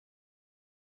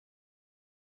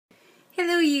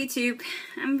Hello YouTube,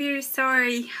 I'm very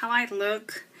sorry how I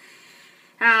look.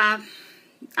 I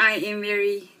am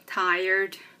very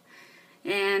tired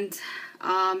and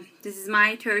this is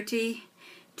my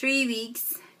 33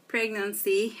 weeks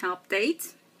pregnancy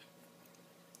update.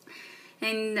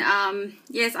 And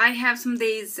yes, I have some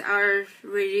days are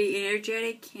really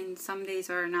energetic and some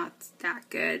days are not that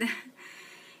good.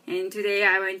 And today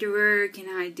I went to work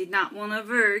and I did not want to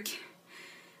work.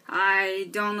 I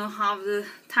don't know how the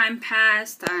time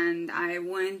passed, and I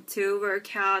went to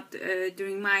work out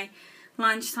during my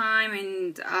lunchtime,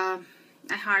 and I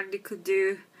hardly could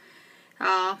do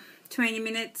 20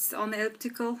 minutes on the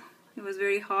elliptical. It was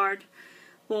very hard.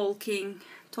 Walking,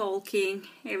 talking,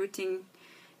 everything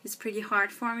is pretty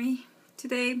hard for me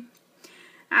today.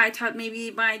 I thought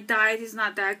maybe my diet is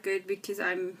not that good because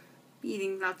I'm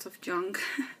eating lots of junk.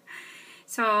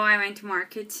 So I went to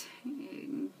market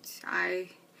and I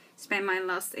spent my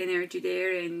last energy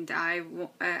there, and I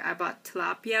bought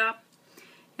tilapia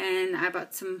and I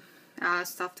bought some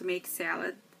stuff to make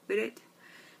salad with it.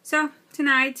 So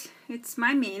tonight it's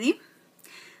my menu.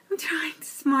 I'm trying to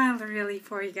smile really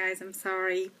for you guys, I'm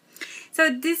sorry.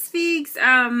 So this week's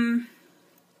the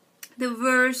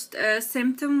worst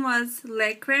symptom was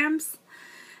leg cramps.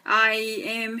 I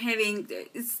am having,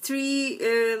 it's 3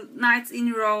 nights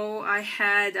in a row I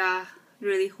had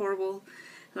really horrible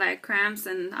leg cramps,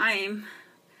 and I am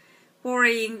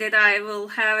worrying that I will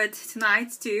have it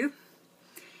tonight too.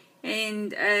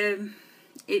 And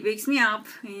it wakes me up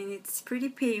and it's pretty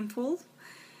painful,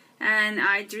 and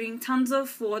I drink tons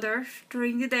of water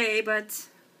during the day, but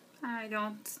I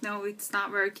don't know, it's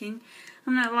not working.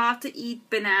 I'm not allowed to eat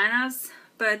bananas,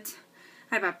 but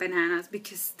I bought bananas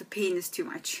because the pain is too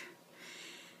much.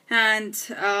 And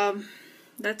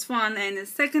that's one. And the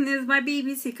second is my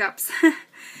baby's hiccups.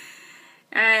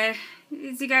 As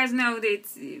you guys know,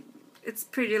 it's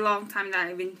pretty long time that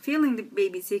I've been feeling the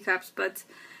baby's hiccups, but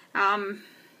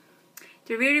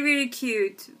they're very, very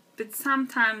cute. But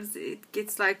sometimes it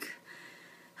gets like,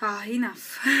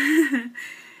 enough.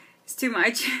 It's too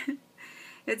much.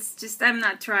 It's just, I'm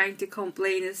not trying to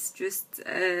complain, it's just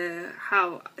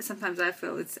how sometimes I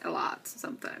feel it's a lot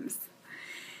sometimes.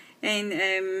 And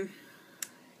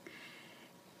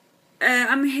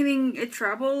I'm having a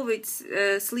trouble with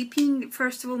sleeping.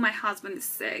 First of all, my husband is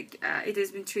sick. It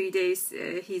has been 3 days,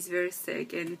 he's very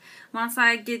sick, and once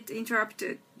I get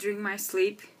interrupted during my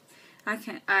sleep,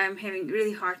 I'm having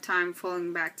really hard time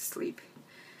falling back to sleep.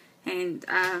 And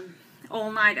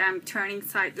all night I'm turning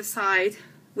side to side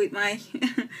with my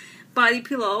body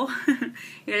pillow.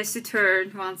 It has to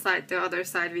turn one side to the other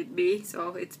side with me,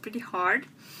 so it's pretty hard.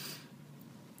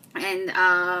 And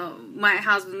my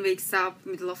husband wakes up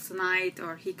middle of the night,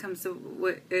 or he comes to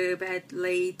bed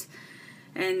late,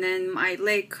 and then my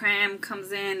leg cramp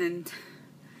comes in, and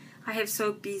I have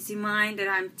so busy mind that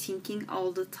I'm thinking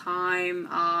all the time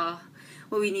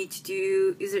what we need to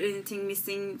do. Is there anything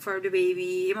missing for the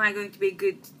baby? Am I going to be a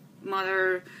good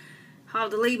mother? How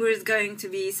the labor is going to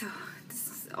be? So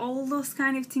all those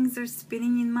kind of things are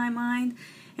spinning in my mind,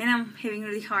 and I'm having a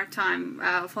really hard time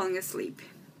falling asleep.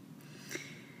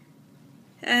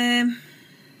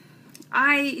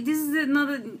 This is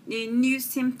another new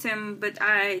symptom, but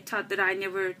I thought that I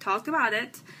never talked about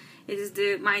it. It is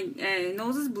my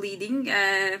nose is bleeding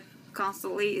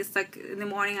constantly. It's like in the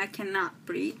morning I cannot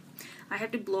breathe. I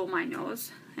have to blow my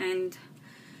nose, and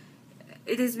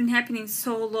it has been happening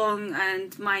so long,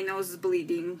 and my nose is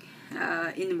bleeding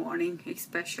in the morning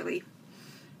especially.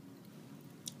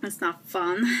 It's not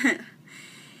fun.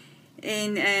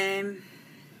 And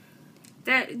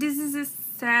this is a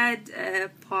sad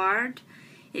part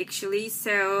actually.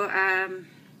 So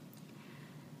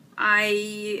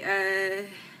I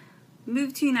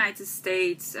moved to United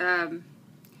States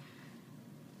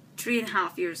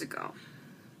 3.5 years ago,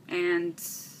 and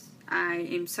I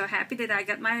am so happy that I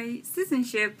got my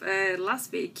citizenship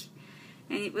last week,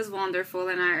 and it was wonderful,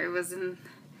 and I was in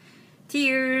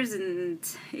tears, and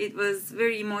it was a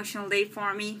very emotional day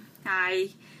for me.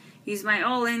 I use my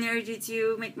all energy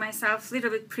to make myself a little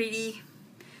bit pretty.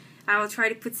 I will try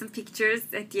to put some pictures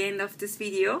at the end of this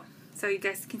video so you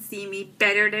guys can see me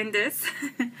better than this.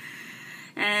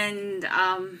 And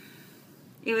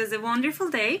it was a wonderful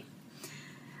day.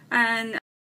 And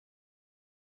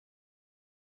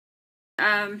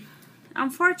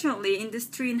unfortunately, in this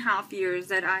 3.5 years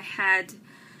that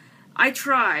I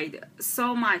tried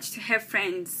so much to have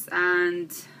friends,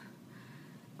 and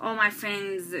all my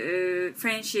friends,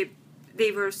 friendship,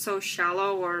 they were so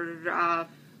shallow, or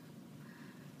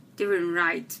they weren't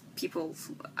right people.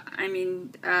 I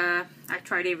mean, I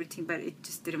tried everything, but it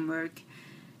just didn't work.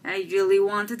 I really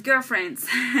wanted girlfriends.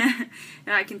 And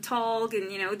I can talk and,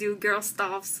 do girl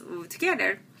stuffs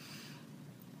together.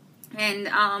 And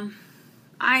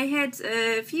I had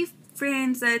a few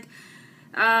friends that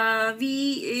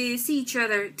we see each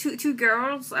other, two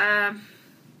girls.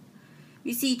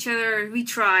 We see each other, we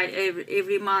try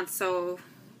every month, so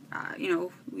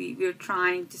we're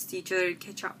trying to see each other,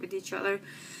 catch up with each other.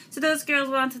 So those girls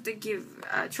wanted to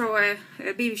throw a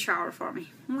baby shower for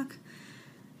me. I'm like,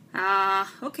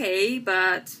 okay,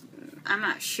 but I'm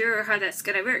not sure how that's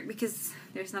gonna work because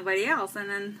there's nobody else. And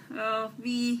then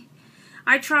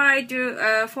I tried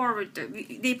to forward.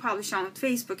 They published on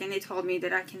Facebook, and they told me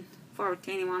that I can forward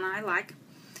to anyone I like,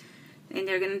 and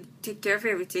they're gonna take care of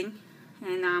everything.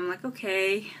 And I'm like,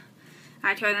 okay.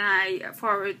 I tried and I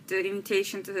forwarded the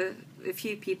invitation to a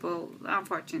few people.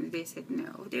 Unfortunately, they said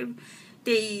no.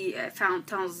 They found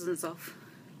thousands of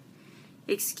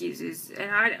excuses, and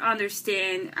I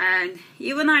understand. And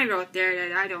even I wrote there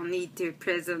that I don't need the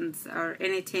presents or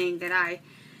anything. That I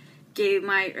gave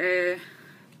my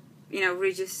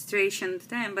registration to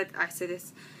them. But I said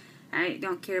I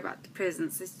don't care about the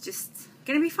presents. It's just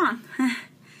gonna be fun.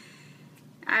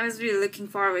 I was really looking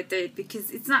forward to it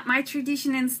because it's not my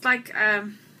tradition, and it's like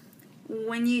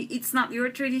when it's not your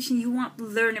tradition, you want to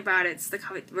learn about it. It's like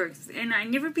how it works. And I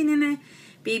never been in a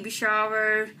baby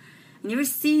shower. I never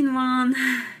seen one.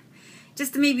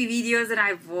 Just maybe videos that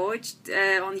I've watched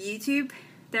on YouTube.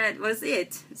 That was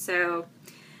it. So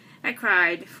I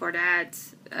cried for that.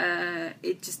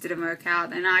 It just didn't work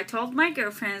out. And I told my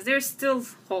girlfriends, they're still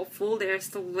hopeful. They're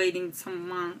still waiting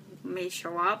someone may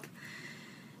show up.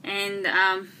 And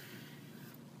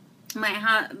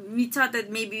we thought that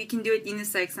maybe we can do it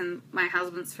unisex and my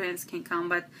husband's friends can come,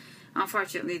 but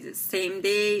unfortunately the same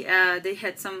day they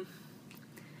had some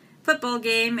football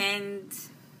game, and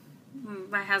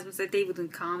my husband said they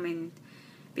wouldn't come, and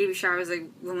baby shower is a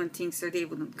woman thing, so they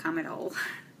wouldn't come at all.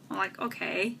 I'm like,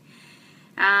 okay.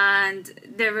 And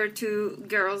there were two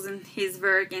girls in his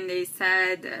work, and they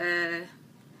said they're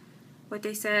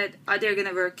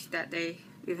gonna work that day,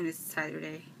 even if it's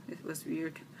Saturday. It was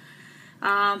weird.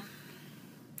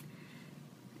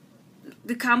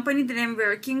 The company that I'm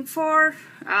working for,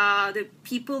 the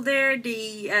people there,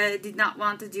 they did not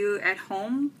want to do at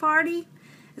home party.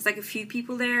 It's like a few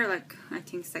people there, like I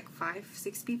think it's like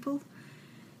 5-6 people,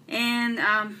 and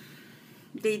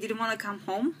they didn't want to come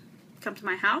to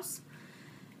my house,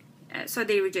 so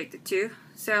they rejected too.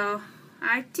 So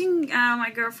I think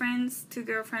my two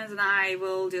girlfriends and I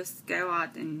will just go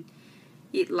out and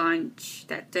eat lunch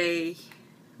that day,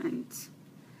 and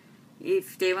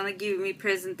if they want to give me a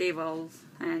present, they will.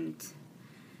 And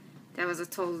that was a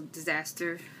total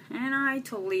disaster, and I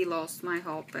totally lost my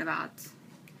hope about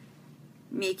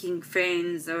making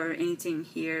friends or anything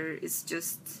here. It's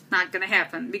just not gonna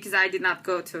happen because I did not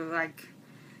go to like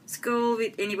school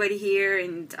with anybody here,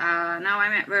 and now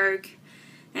I'm at work,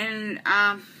 and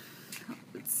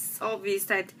it's obvious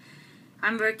that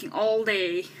I'm working all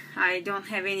day. I don't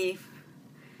have any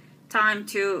time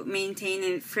to maintain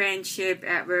a friendship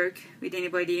at work with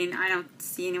anybody, and I don't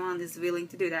see anyone that's willing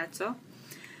to do that. So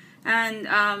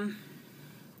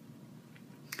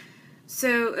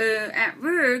at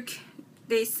work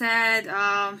they said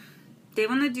they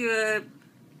want to do a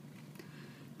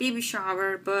baby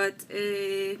shower, but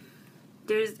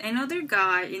there's another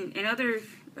guy in another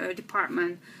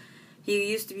department. He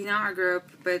used to be in our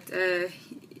group, but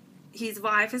his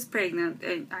wife is pregnant,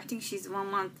 and I think she's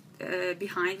 1 month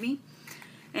behind me,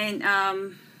 and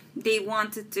they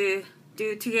wanted to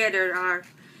do together our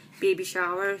baby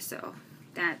shower, so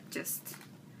that just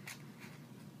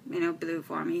blew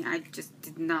for me. I just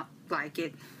did not like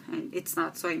it, and it's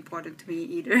not so important to me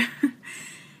either.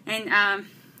 And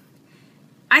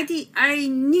I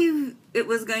knew it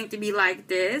was going to be like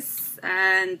this,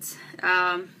 and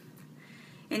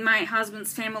my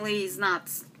husband's family is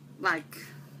not like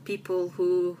people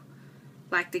who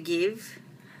like to give.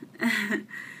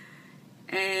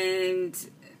 And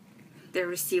they're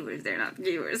receivers, they're not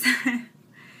givers.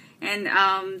 And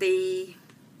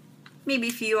maybe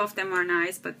a few of them are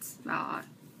nice, but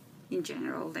in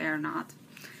general they are not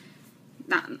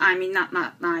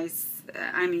nice.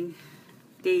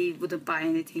 They wouldn't buy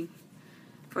anything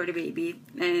for the baby.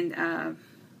 And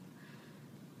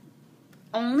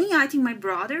only I think my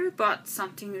brother bought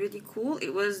something really cool.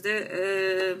 It was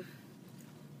the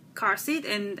car seat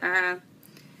and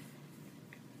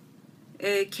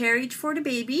a carriage for the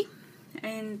baby,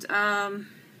 and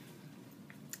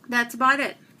that's about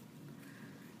it.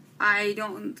 I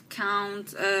don't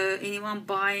count anyone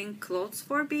buying clothes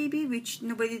for a baby, which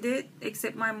nobody did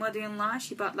except my mother-in-law.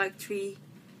 She bought like 3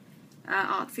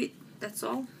 outfits, that's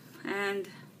all. And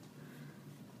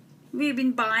we've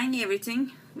been buying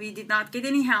everything. We did not get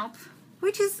any help,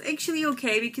 which is actually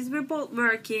okay because we're both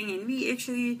working and we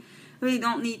actually really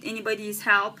don't need anybody's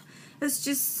help. It's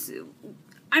just,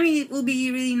 I mean, it will be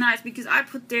really nice because I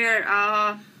put there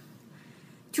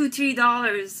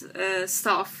 $2-3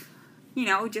 stuff, you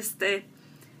know, just the,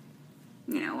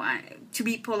 you know, to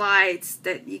be polite,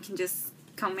 that you can just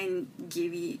come and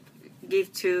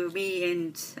give to me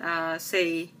and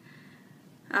say,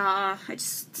 I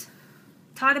just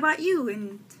thought about you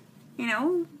and, you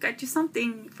know, got you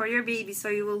something for your baby so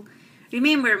you will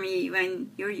remember me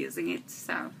when you're using it.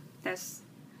 So that's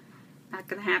not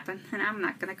gonna happen, and I'm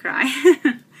not gonna cry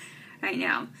right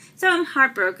now. So I'm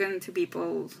heartbroken to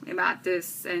people about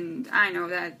this, and I know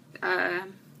that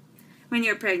when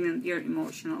you're pregnant you're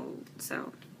emotional.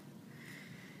 So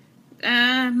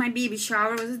my baby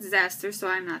shower was a disaster, so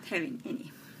I'm not having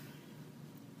any.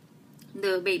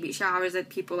 The baby showers that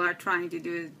people are trying to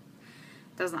do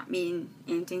does not mean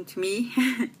anything to me.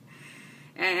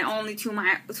 And only two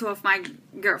of my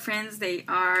girlfriends, they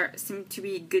seem to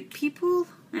be good people,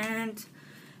 and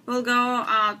we'll go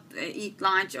out, eat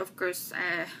lunch. Of course,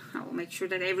 I will make sure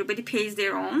that everybody pays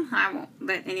their own. I won't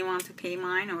let anyone to pay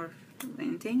mine or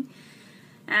anything.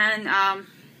 And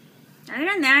other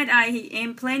than that, I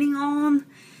am planning on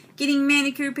getting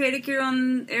manicure, pedicure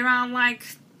on around like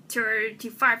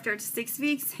 35, 36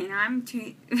 weeks, and I'm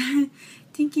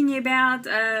thinking about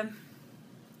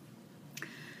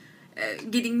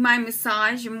getting my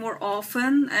massage more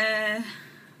often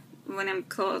when I'm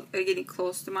getting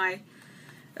close to my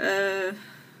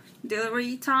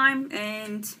delivery time.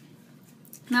 And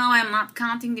now I'm not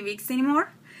counting the weeks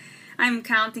anymore. I'm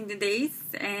counting the days,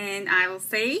 and I will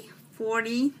say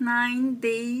 49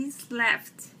 days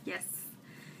left. Yes,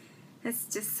 that's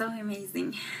just so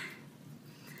amazing.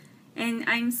 And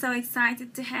I'm so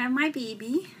excited to have my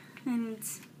baby, and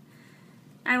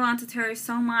I wanted her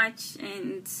so much,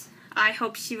 and I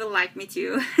hope she will like me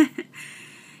too.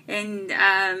 And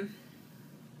I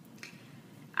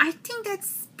think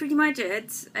that's pretty much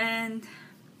it, and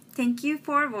thank you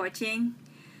for watching.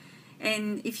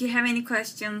 And if you have any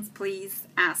questions, please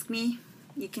ask me.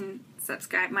 You can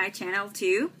subscribe my channel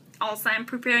too. Also, I'm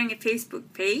preparing a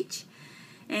Facebook page,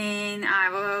 and I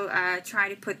will try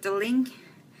to put the link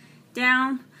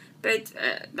down, but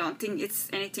don't think it's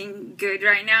anything good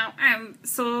right now. I'm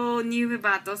so new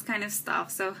about those kind of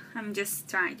stuff, so I'm just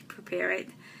trying to prepare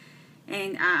it.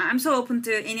 And I'm so open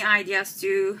to any ideas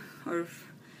too, or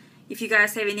if you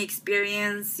guys have any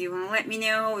experience you want to let me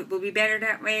know, it will be better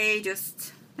that way.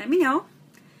 Just let me know.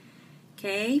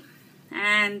 Okay,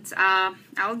 and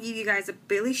I'll give you guys a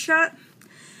belly shot.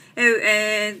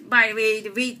 Oh, by the way, the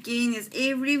weight gain is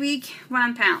every week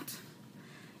 1 pound,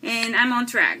 and I'm on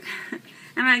track.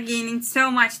 I'm not gaining so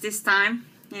much this time,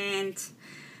 and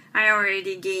I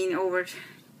already gained over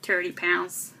 30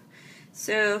 pounds.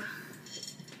 So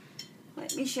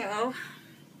let me show.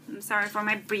 I'm sorry for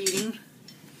my breathing.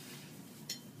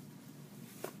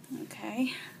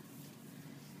 Okay.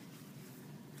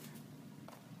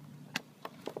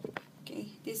 Okay,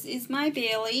 this is my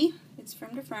belly. It's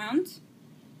from the front.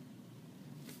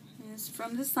 It's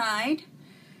from the side.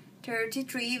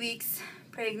 33 weeks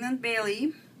pregnant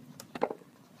belly.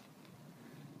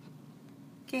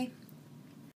 Okay,